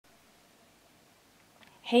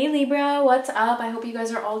Hey Libra, what's up? I hope you guys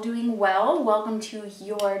are all doing well. Welcome to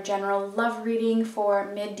your general love reading for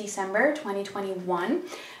mid-December 2021.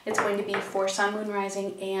 It's going to be for Sun, Moon,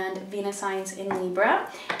 Rising, and Venus signs in Libra.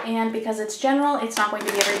 And because it's general, it's not going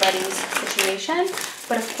to be everybody's situation.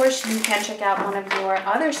 But of course, you can check out one of your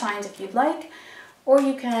other signs if you'd like. Or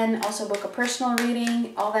you can also book a personal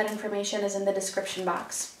reading. All that information is in the description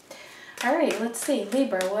box. All right, let's see.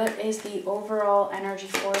 Libra, what is the overall energy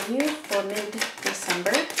for you for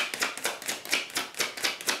mid-December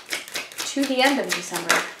to the end of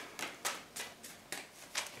December?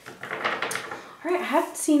 All right, I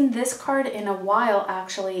haven't seen this card in a while,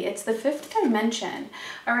 actually. It's the Fifth Dimension.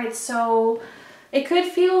 All right, so it could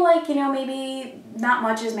feel like, you know, maybe not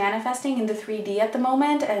much is manifesting in the 3D at the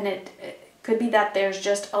moment, and it could be that there's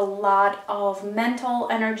just a lot of mental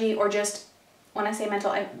energy, or just, when I say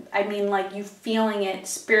mental, I mean like you feeling it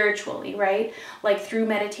spiritually, right? Like through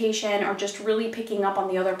meditation or just really picking up on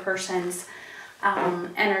the other person's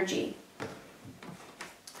energy.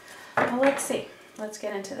 Well, let's see. Let's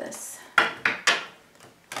get into this.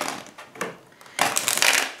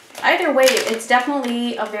 Either way, it's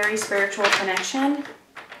definitely a very spiritual connection.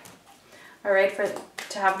 All right,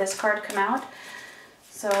 to have this card come out.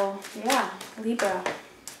 So yeah, Libra.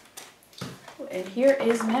 And here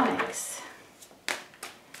is Manix.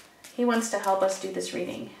 He wants to help us do this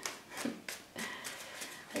reading.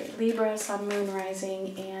 Right, Libra, Sun, Moon,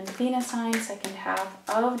 Rising, and Venus sign, second half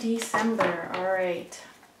of December. All right.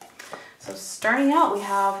 So starting out, we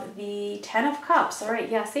have the Ten of Cups. All right,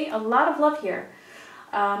 yeah, see, a lot of love here.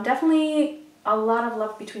 Definitely a lot of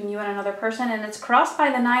love between you and another person, and it's crossed by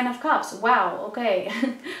the Nine of Cups. Wow, okay.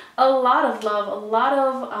 A lot of love, a lot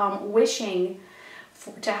of wishing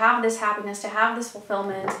to have this happiness, to have this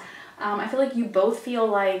fulfillment. I feel like you both feel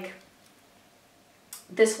like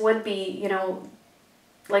this would be, you know,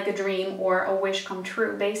 like a dream or a wish come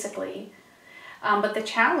true, basically. But the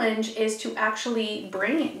challenge is to actually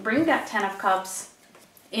bring that Ten of Cups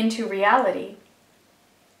into reality.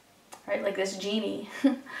 Right, like this genie,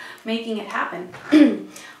 making it happen.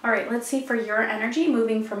 All right, let's see for your energy,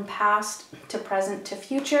 moving from past to present to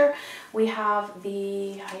future. We have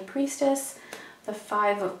the High Priestess, the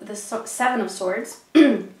Seven of Swords,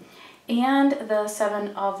 and the Seven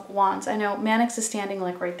of Wands. I know Manix is standing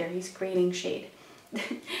like right there. He's creating shade.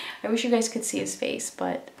 I wish you guys could see his face,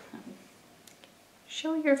 but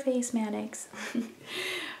show your face, Manix.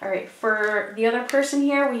 All right, for the other person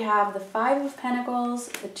here, we have the Five of Pentacles,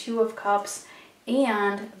 the Two of Cups,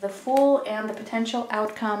 and the Fool and the potential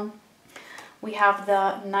outcome. We have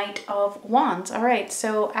the Knight of Wands. All right,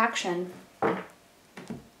 so action.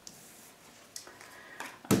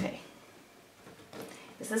 Okay.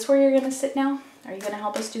 Is this where you're going to sit now? Are you going to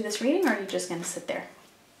help us do this reading, or are you just going to sit there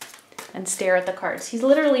and stare at the cards? He's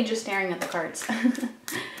literally just staring at the cards.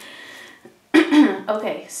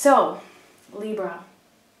 Okay, so Libra.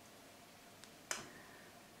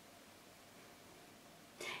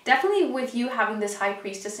 Definitely with you having this High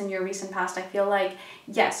Priestess in your recent past, I feel like,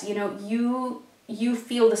 yes, you know, you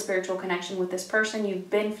feel the spiritual connection with this person. You've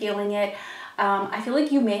been feeling it. I feel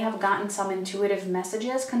like you may have gotten some intuitive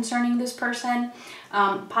messages concerning this person,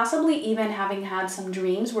 possibly even having had some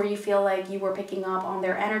dreams where you feel like you were picking up on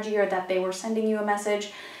their energy, or that they were sending you a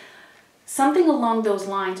message. Something along those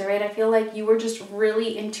lines, all right? I feel like you were just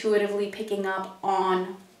really intuitively picking up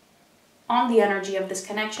on the energy of this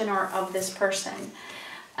connection or of this person.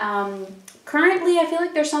 Currently, I feel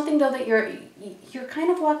like there's something though that you're kind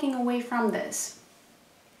of walking away from this.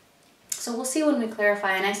 So we'll see when we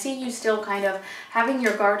clarify. And I see you still kind of having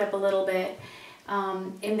your guard up a little bit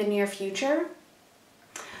in the near future.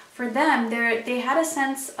 For them, they had a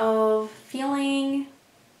sense of feeling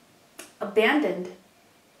abandoned,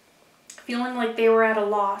 feeling like they were at a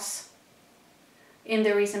loss in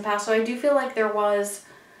their recent past. So I do feel like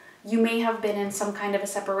you may have been in some kind of a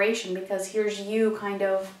separation, because here's you kind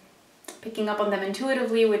of picking up on them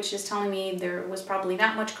intuitively, which is telling me there was probably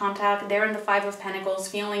not much contact. They're in the Five of Pentacles,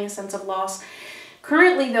 feeling a sense of loss.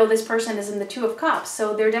 Currently, though, this person is in the Two of Cups,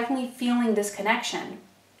 so they're definitely feeling this connection,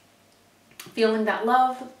 feeling that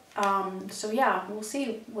love. So yeah, we'll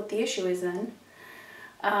see what the issue is then.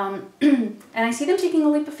 And I see them taking a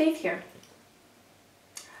leap of faith here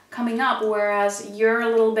coming up, whereas you're a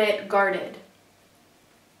little bit guarded.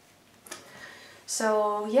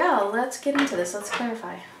 So yeah, let's get into this. Let's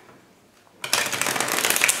clarify.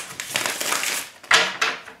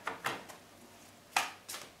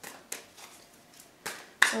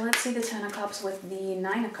 So let's see the Ten of Cups with the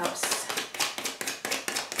Nine of Cups.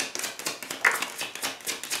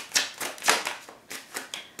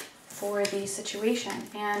 For the situation.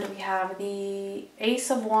 And we have the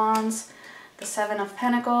Ace of Wands, the Seven of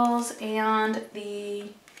Pentacles, and the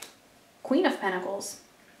Queen of Pentacles.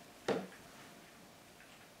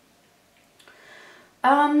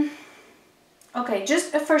 Okay,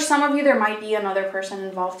 just for some of you, there might be another person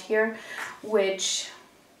involved here, which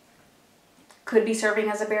could be serving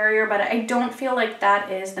as a barrier, but I don't feel like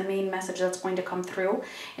that is the main message that's going to come through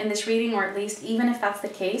in this reading, or at least even if that's the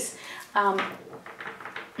case,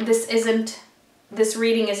 this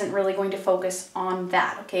reading isn't really going to focus on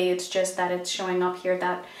that, okay? It's just that it's showing up here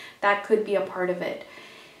that that could be a part of it.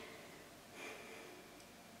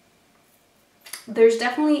 There's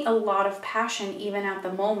definitely a lot of passion even at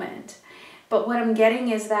the moment, but what I'm getting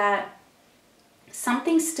is that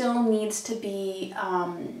something still needs to be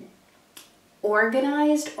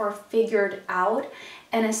organized or figured out,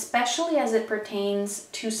 and especially as it pertains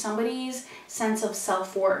to somebody's sense of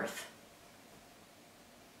self-worth.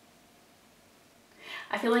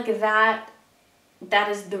 I feel like that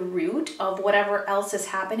is the root of whatever else is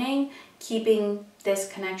happening, keeping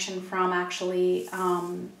this connection from actually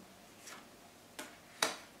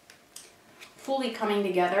fully coming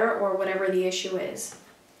together, or whatever the issue is.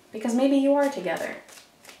 Because maybe you are together.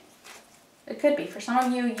 It could be. For some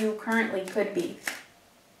of you, you currently could be.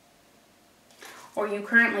 Or you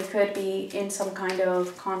currently could be in some kind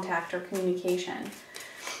of contact or communication.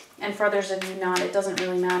 And for others of you not, it doesn't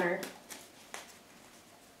really matter.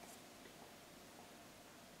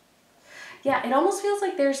 Yeah, it almost feels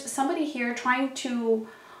like there's somebody here trying to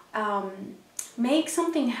make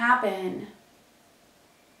something happen.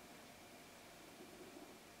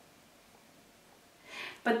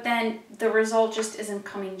 But then the result just isn't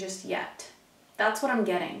coming just yet. That's what I'm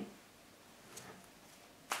getting.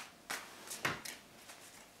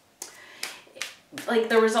 Like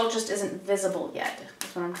the result just isn't visible yet,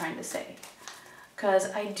 is what I'm trying to say.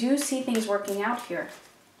 Because I do see things working out here.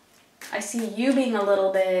 I see you being a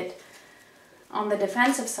little bit on the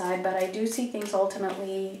defensive side, but I do see things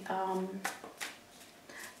ultimately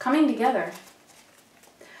coming together.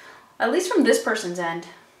 At least from this person's end.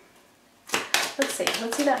 Let's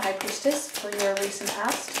see that High Priestess for your recent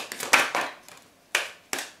past.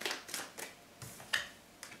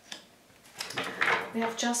 We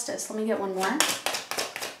have Justice. Let me get one more.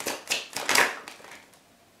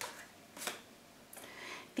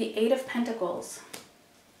 The Eight of Pentacles.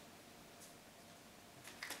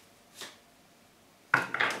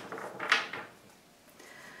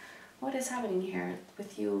 What is happening here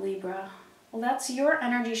with you, Libra? Well, that's your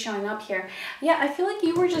energy showing up here. Yeah, I feel like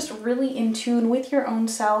you were just really in tune with your own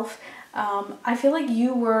self. I feel like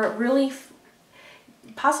you were really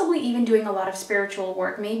possibly even doing a lot of spiritual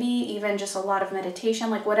work, maybe even just a lot of meditation,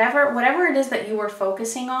 like whatever it is that you were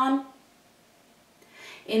focusing on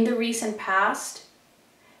in the recent past.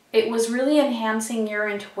 It was really enhancing your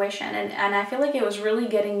intuition, and I feel like it was really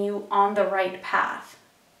getting you on the right path.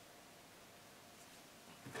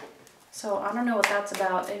 So I don't know what that's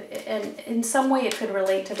about, and in some way it could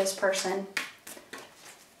relate to this person.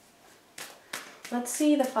 Let's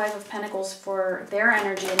see the Five of Pentacles for their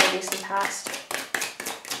energy in the recent past.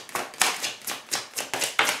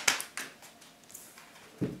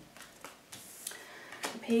 The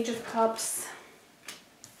Page of Cups,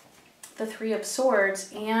 the Three of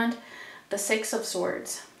Swords, and the Six of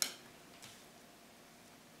Swords.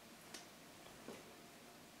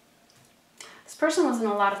 This person was in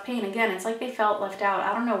a lot of pain. Again, it's like they felt left out.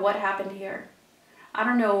 I don't know what happened here. I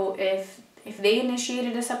don't know if they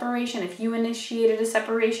initiated a separation, if you initiated a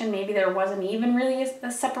separation, maybe there wasn't even really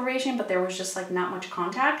a separation, but there was just like not much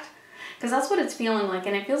contact. Because that's what it's feeling like.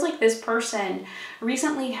 And it feels like this person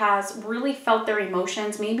recently has really felt their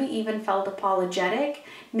emotions, maybe even felt apologetic,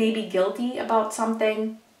 maybe guilty about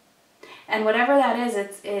something. And whatever that is,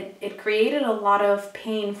 it created a lot of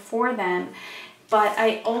pain for them. But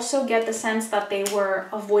I also get the sense that they were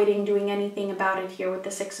avoiding doing anything about it here with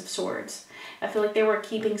the Six of Swords. I feel like they were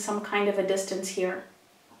keeping some kind of a distance here.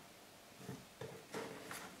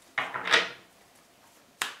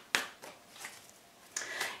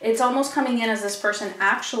 It's almost coming in as this person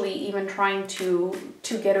actually even trying to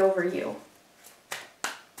get over you.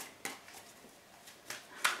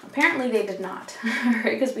 Apparently they did not,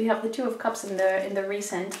 right? Because we have the Two of Cups in the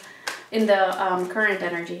current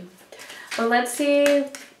energy. But let's see,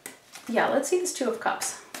 yeah, let's see this Two of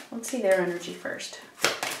Cups. Let's see their energy first.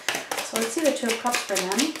 So let's see the Two of Cups for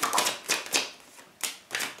them.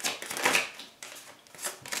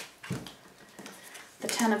 The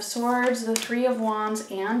Ten of Swords, the Three of Wands,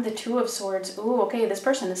 and the Two of Swords. Ooh, okay, this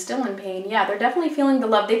person is still in pain. Yeah, they're definitely feeling the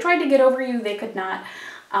love. They tried to get over you, they could not.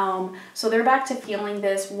 So they're back to feeling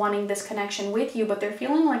this, wanting this connection with you, but they're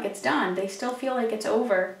feeling like it's done. They still feel like it's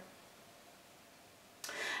over.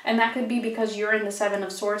 And that could be because you're in the Seven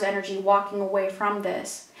of Swords energy walking away from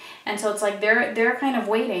this. And so it's like they're kind of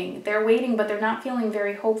waiting. They're waiting, but they're not feeling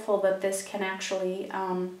very hopeful that this can actually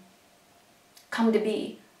come to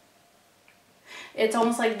be. It's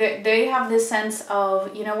almost like they have this sense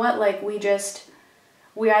of, you know what, like we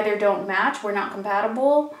either don't match, we're not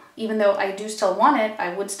compatible, even though I do still want it,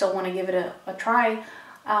 I would still want to give it a try,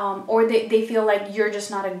 or they feel like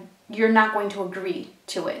you're not going to agree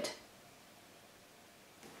to it.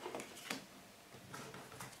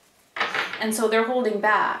 And so they're holding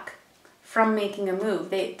back from making a move.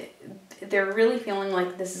 They're really feeling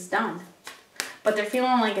like this is done, but they're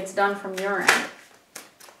feeling like it's done from your end.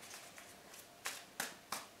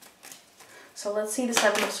 So let's see the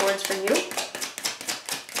Seven of Swords for you.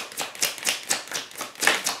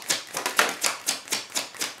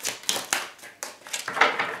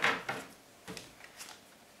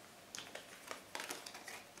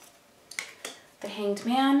 The Hanged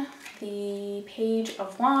Man, the Page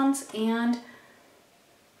of Wands, and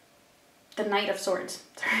the Knight of Swords.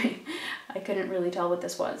 Sorry, I couldn't really tell what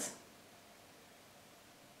this was.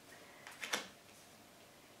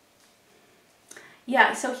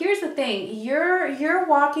 Yeah, so here's the thing. You're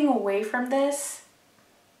walking away from this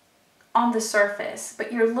on the surface,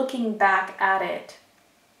 but you're looking back at it.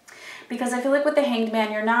 Because I feel like with the Hanged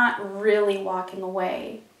Man, you're not really walking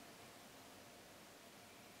away.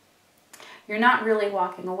 You're not really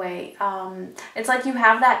walking away. It's like you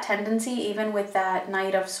have that tendency, even with that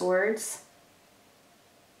Knight of Swords.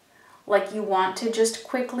 Like you want to just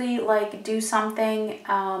quickly like do something,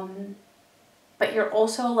 but you're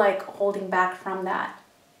also like holding back from that.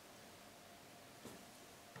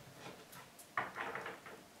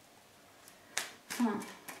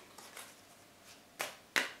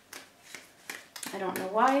 I don't know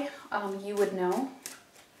why. You would know.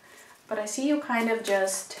 But I see you kind of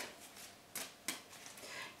just,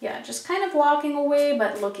 yeah, just kind of walking away,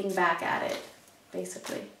 but looking back at it,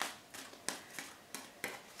 basically.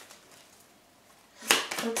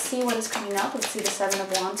 Let's see what is coming up. Let's see the Seven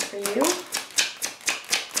of Wands for you.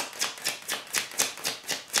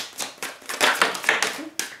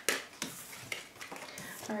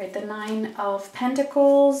 All right, the Nine of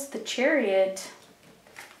Pentacles, the Chariot,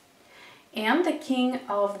 and the King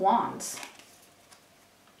of Wands.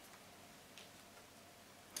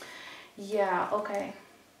 Yeah, okay.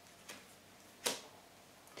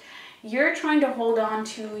 You're trying to hold on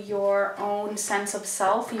to your own sense of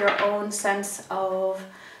self, your own sense of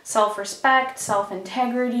self-respect,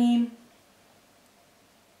 self-integrity.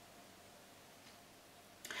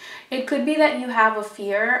 It could be that you have a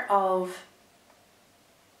fear of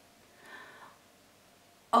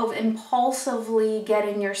impulsively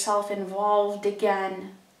getting yourself involved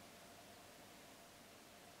again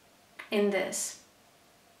in this.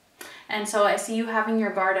 And so I see you having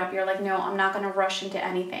your guard up. You're like, no, I'm not going to rush into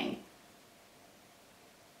anything.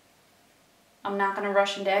 I'm not going to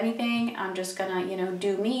rush into anything. I'm just going to, you know,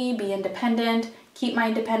 do me, be independent, keep my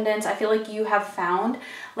independence. I feel like you have found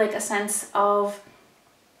like a sense of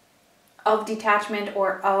detachment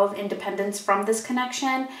or of independence from this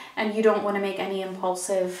connection, and you don't want to make any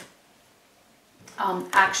impulsive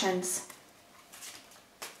actions.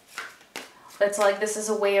 It's like this is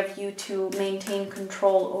a way of you to maintain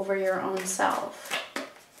control over your own self.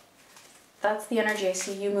 That's the energy I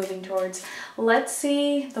see you moving towards. Let's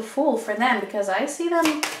see the Fool for them, because I see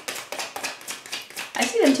them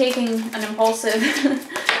taking an impulsive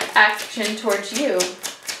action towards you.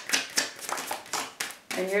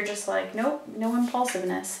 And you're just like, nope, no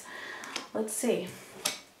impulsiveness. Let's see.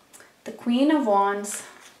 The Queen of Wands,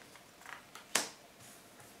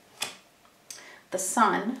 the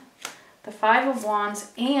Sun, the Five of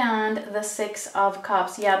Wands, and the Six of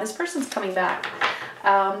Cups. Yeah, this person's coming back.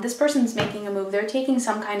 This person's making a move. They're taking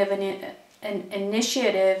some kind of an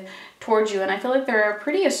initiative towards you, and I feel like they're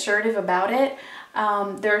pretty assertive about it.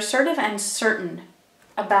 They're assertive and certain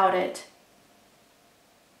about it.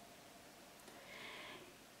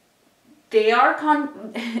 They are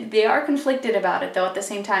conflicted about it though at the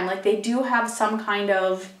same time. Like they do have some kind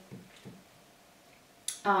of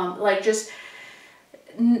like just,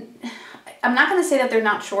 I'm not going to say that they're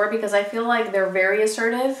not sure, because I feel like they're very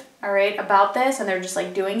assertive, all right, about this, and they're just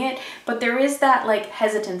like doing it. But there is that like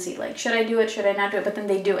hesitancy, like should I do it, should I not do it? But then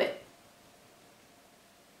they do it.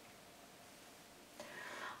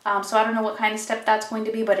 So I don't know what kind of step that's going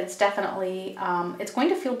to be, but it's definitely, it's going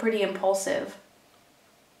to feel pretty impulsive.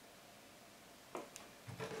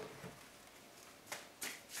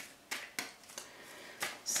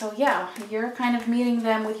 So yeah, you're kind of meeting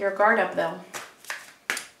them with your guard up though.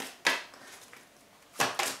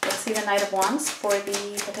 Let's see the Knight of Wands for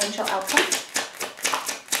the potential outcome.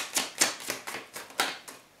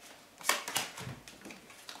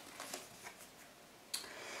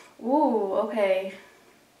 Ooh, okay.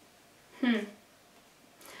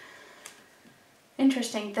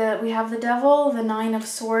 Interesting. We have the Devil, the Nine of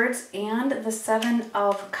Swords, and the Seven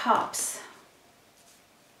of Cups.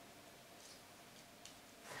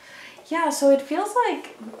 Yeah, so it feels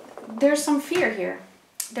like there's some fear here.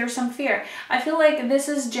 There's some fear. I feel like this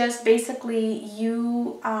is just basically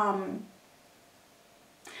you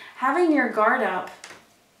having your guard up,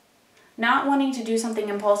 not wanting to do something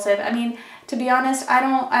impulsive. I mean, to be honest, I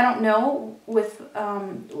don't know with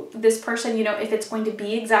this person, you know, if it's going to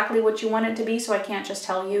be exactly what you want it to be, so I can't just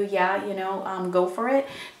tell you, yeah, you know, go for it.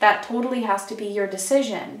 That totally has to be your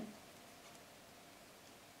decision.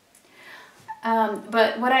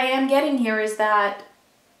 But what I am getting here is that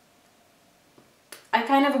I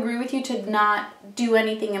kind of agree with you to not do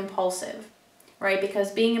anything impulsive, right?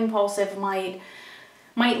 Because being impulsive might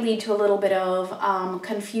lead to a little bit of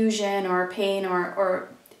confusion or pain, or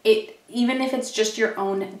it, even if it's just your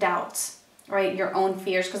own doubts, right? Your own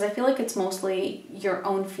fears, because I feel like it's mostly your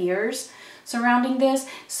own fears surrounding this.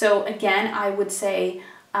 So again, I would say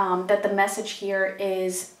that the message here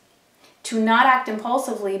is to not act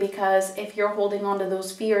impulsively, because if you're holding on to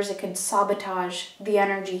those fears, it could sabotage the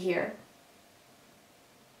energy here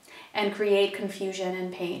and create confusion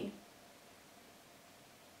and pain.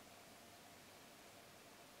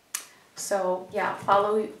 So yeah,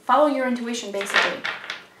 follow your intuition, basically.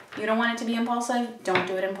 You don't want it to be impulsive, don't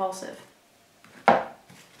do it impulsive.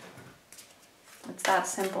 It's that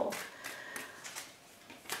simple.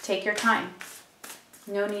 Take your time.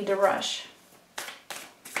 No need to rush.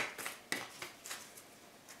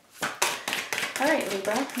 All right,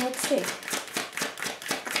 Libra, let's see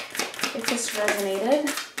if this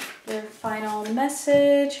resonated. Your final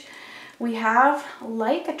message. We have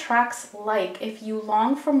like attracts like. If you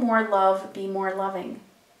long for more love, be more loving.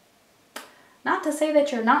 Not to say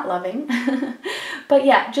that you're not loving, but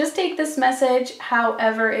yeah, just take this message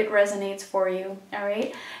however it resonates for you, all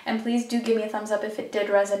right? And please do give me a thumbs up if it did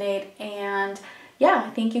resonate. And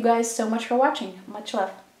yeah, thank you guys so much for watching. Much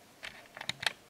love.